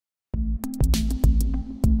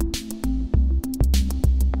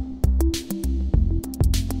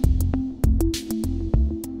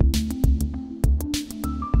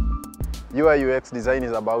UI/UX design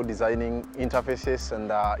is about designing interfaces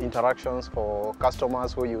and interactions for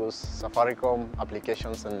customers who use Safaricom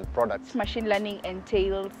applications and products. Machine learning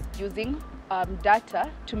entails using data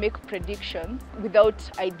to make predictions without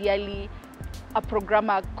ideally a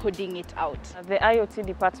programmer coding it out. The IoT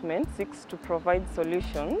department seeks to provide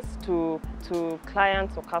solutions to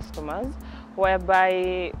clients or customers,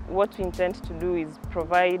 whereby what we intend to do is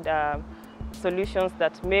provide solutions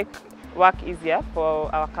that make work easier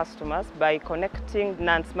for our customers by connecting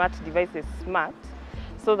non-smart devices smart,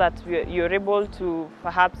 so that you're able to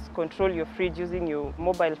perhaps control your fridge using your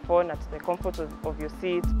mobile phone at the comfort of your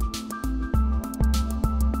seat.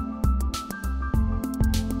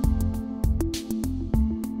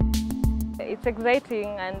 It's exciting,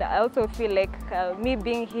 and I also feel like me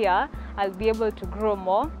being here, I'll be able to grow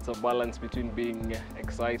more. It's a balance between being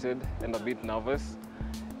excited and a bit nervous.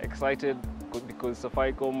 Excited because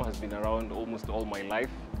Safaricom has been around almost all my life.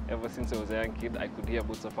 Ever since I was a young kid, I could hear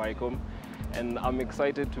about Safaricom. And I'm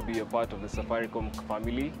excited to be a part of the Safaricom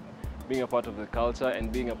family, being a part of the culture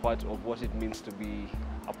and being a part of what it means to be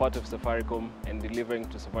a part of Safaricom and delivering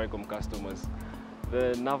to Safaricom customers.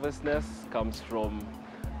 The nervousness comes from,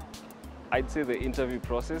 I'd say, the interview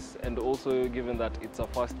process, and also given that it's a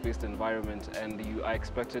fast-paced environment and you are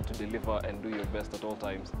expected to deliver and do your best at all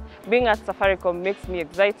times. Being at Safaricom makes me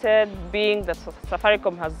excited, being that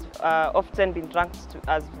Safaricom has often been ranked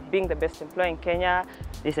as being the best employer in Kenya.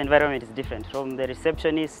 This environment is different. From the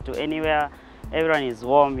receptionist to anywhere, everyone is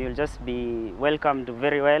warm. You'll just be welcomed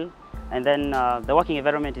very well. And then the working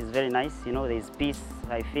environment is very nice. You know, there's peace.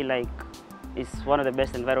 I feel like it's one of the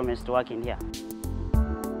best environments to work in here.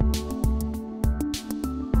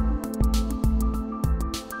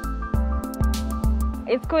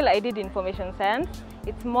 In school, I did information science.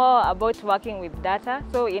 It's more about working with data.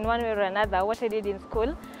 So in one way or another, what I did in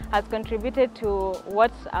school has contributed to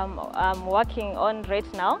what I'm working on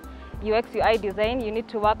right now. UX/UI design, you need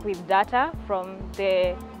to work with data from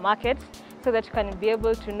the market so that you can be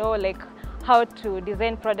able to know how to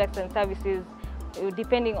design products and services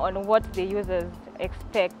depending on what the users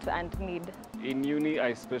expect and need. In uni,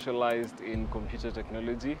 I specialized in computer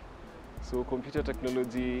technology. So computer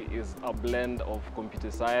technology is a blend of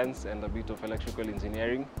computer science and a bit of electrical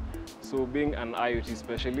engineering. So being an IoT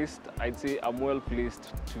specialist, I'd say I'm well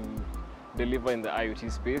placed to deliver in the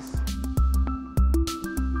IoT space.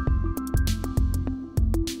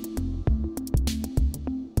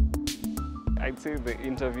 I'd say the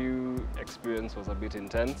interview experience was a bit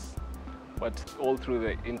intense, but all through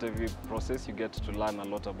the interview process you get to learn a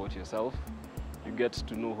lot about yourself. You get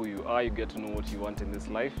to know who you are, you get to know what you want in this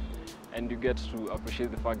life, and you get to appreciate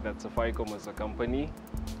the fact that Safaricom as a company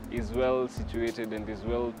is well situated and is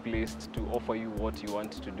well placed to offer you what you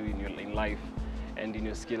want to do in life and in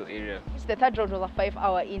your skill area. The third round was a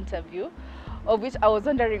 5-hour interview, of which I was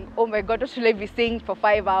wondering, oh my God, what should I be saying for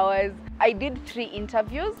 5 hours? I did 3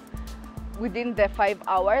 interviews within the 5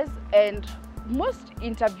 hours, and most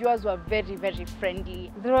interviewers were very, very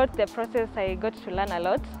friendly. Throughout the process, I got to learn a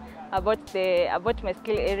lot about my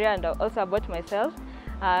skill area and also about myself,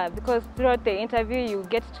 because throughout the interview you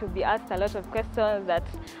get to be asked a lot of questions that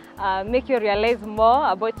make you realize more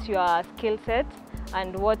about your skill set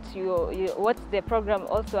and what the program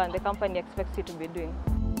also and the company expects you to be doing.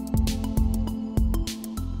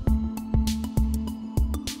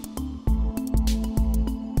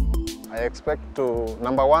 I expect to,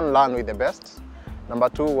 number 1, learn with the best, number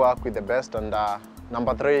 2, work with the best, and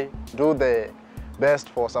number 3, do the best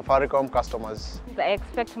for Safaricom customers. I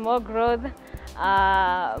expect more growth,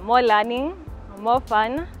 more learning, more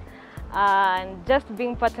fun, and just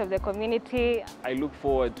being part of the community. I look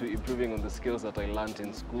forward to improving on the skills that I learned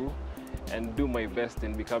in school and do my best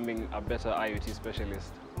in becoming a better IoT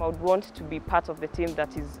specialist. I would want to be part of the team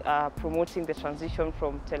that is promoting the transition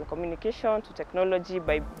from telecommunication to technology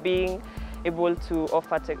by being able to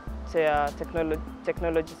offer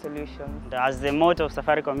technology solutions. As the motto of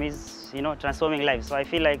Safaricom is, transforming lives. So I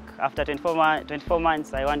feel like after 24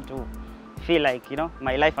 months, I want to feel like,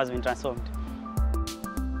 my life has been transformed.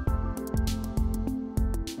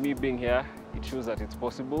 Me being here, it shows that it's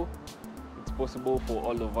possible. It's possible for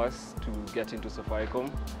all of us to get into Safaricom.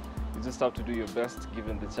 You just have to do your best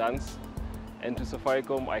given the chance. And to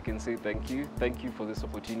Safaricom, I can say thank you. Thank you for this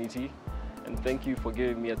opportunity. And thank you for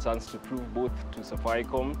giving me a chance to prove both to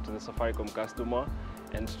Safaricom, to the Safaricom customer,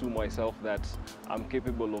 and to myself that I'm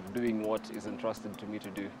capable of doing what is entrusted to me to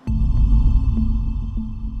do.